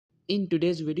In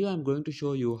today's video, I'm going to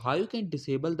show you how you can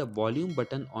disable the volume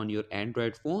button on your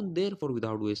Android phone. Therefore,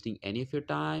 without wasting any of your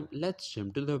time, let's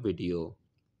jump to the video.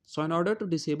 So in order to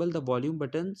disable the volume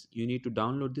buttons, you need to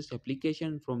download this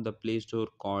application from the Play Store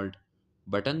called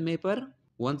Button Mapper.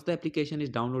 Once the application is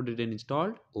downloaded and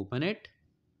installed, open it.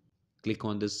 Click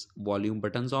on this volume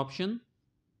buttons option.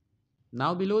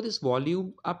 Now below this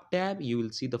volume up tab, you will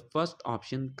see the first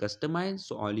option, customize.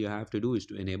 So all you have to do is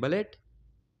to enable it.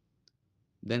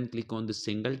 Then click on the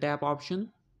single tap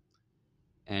option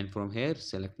and from here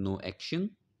select no action.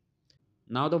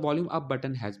 Now the volume up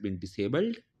button has been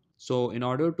disabled. So in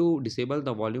order to disable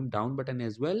the volume down button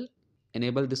as well,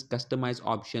 enable this customize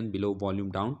option below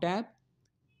volume down tab.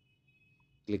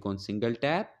 Click on single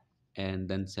tap and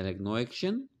then select no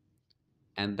action.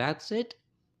 And that's it.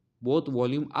 Both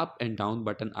volume up and down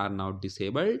button are now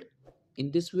disabled. In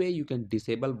this way you can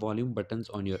disable volume buttons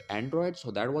on your Android.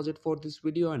 So that was it for this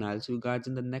video and I'll see you guys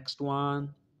in the next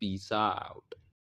one. Peace out.